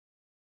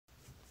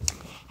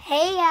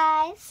Hey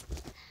guys,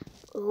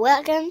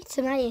 welcome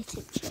to my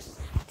YouTube channel.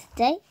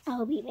 Today I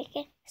will be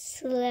making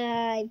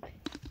slime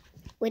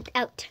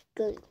without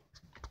glue.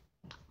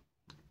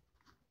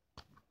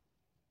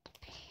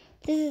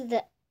 This is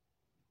the...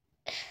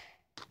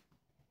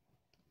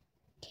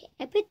 Okay,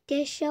 I put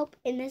dish soap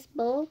in this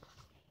bowl.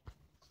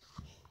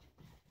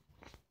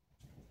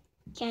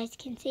 You guys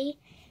can see,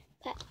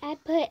 but I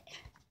put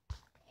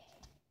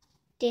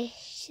dish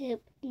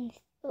soap in this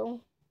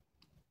bowl.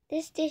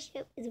 This dish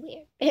soap is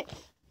weird.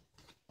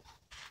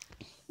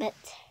 But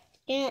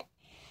yeah,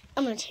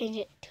 I'm gonna change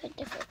it to a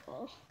different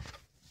bowl.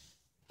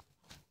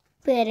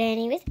 But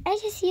anyways, I'm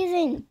just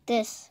using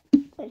this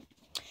one,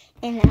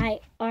 and I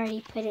already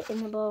put it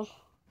in the bowl.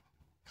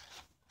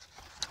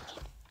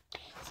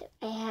 Okay. So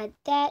I had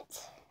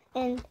that,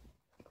 and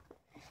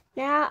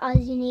now all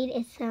you need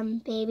is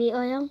some baby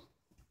oil.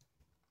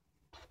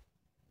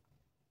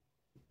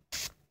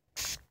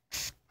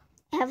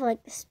 I have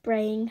like the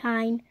spraying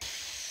kind.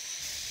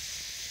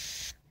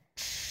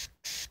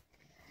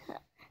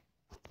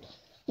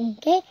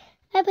 Okay,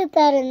 I put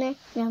that in there.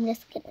 Now I'm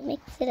just gonna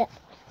mix it up.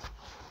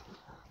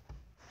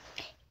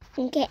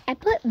 Okay, I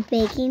put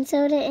baking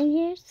soda in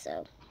here,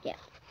 so yeah.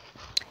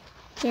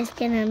 Just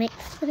gonna mix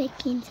the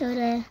baking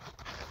soda.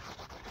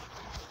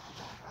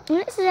 And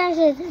this is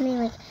actually something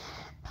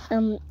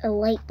like a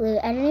light blue.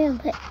 I don't even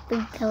put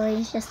food coloring,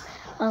 it's just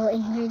all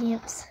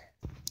ingredients.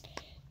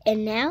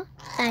 And now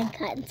I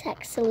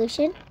contact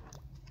solution.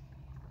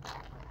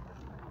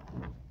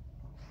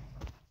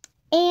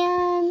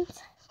 And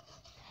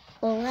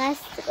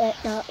last but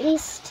not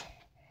least,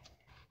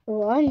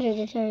 laundry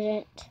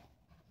detergent.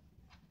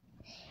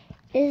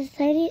 This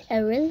is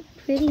a really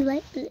pretty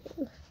light blue.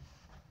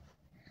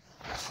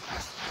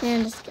 And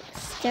I'm just gonna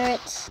stir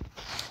it.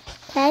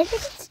 I think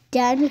it's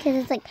done because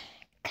it's like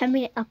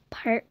coming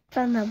apart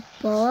from the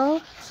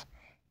bowl.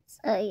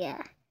 So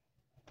yeah.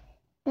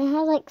 It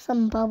has like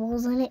some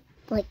bubbles in it,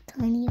 like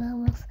tiny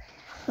bubbles.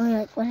 Only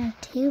like one or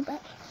two, but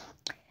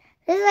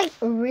this is like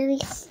really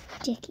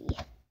sticky.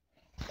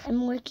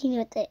 I'm working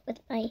with it with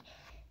my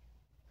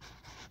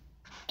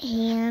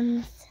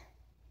hands.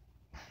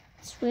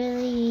 It's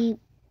really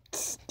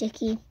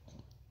sticky,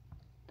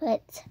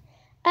 but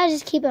I'll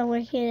just keep on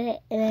working with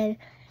it, and then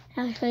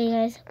I'll show you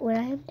guys when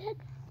I'm done.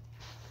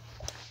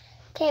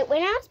 Okay,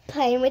 when I was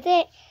playing with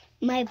it,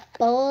 my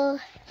bowl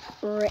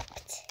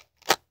ripped.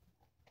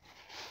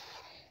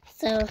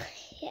 So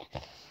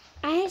yeah,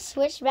 I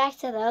switched back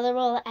to the other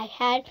bowl that I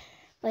had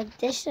with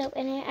dish soap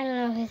in it. I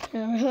don't know if it's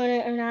gonna ruin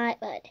it or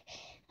not, but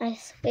I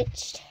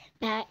switched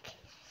back.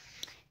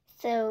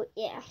 So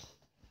yeah,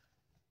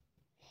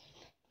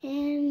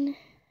 and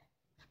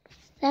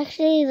it's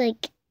actually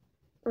like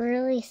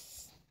really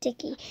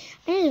sticky.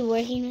 I'm just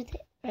working with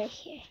it right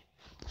here.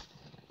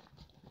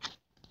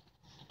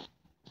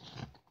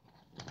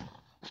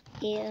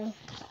 Yeah,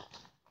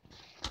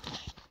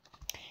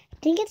 I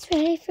think it's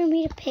ready for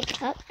me to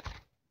pick up.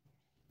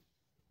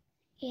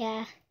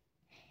 Yeah,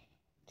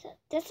 so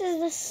this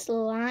is the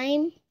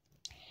slime.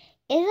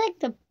 It's like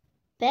the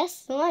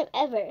best slime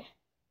ever.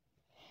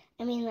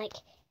 I mean, like,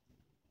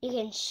 you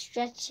can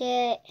stretch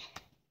it.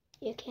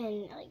 You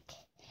can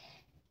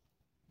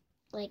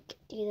like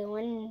do the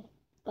one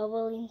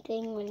bubbling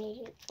thing when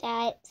you do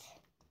that.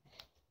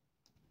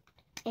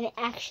 And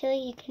actually,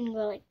 you can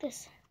go like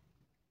this.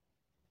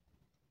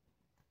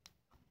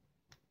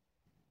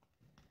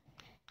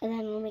 And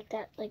then we'll make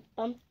that like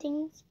bump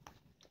things.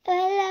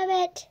 I love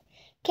it.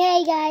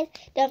 Okay, guys,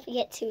 don't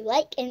forget to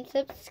like and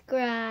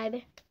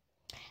subscribe.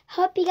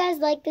 Hope you guys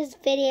like this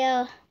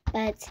video,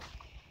 but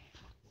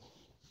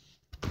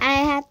I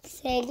have to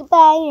say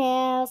goodbye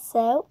now,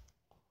 so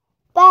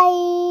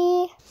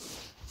bye.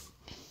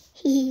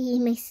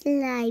 My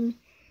slime.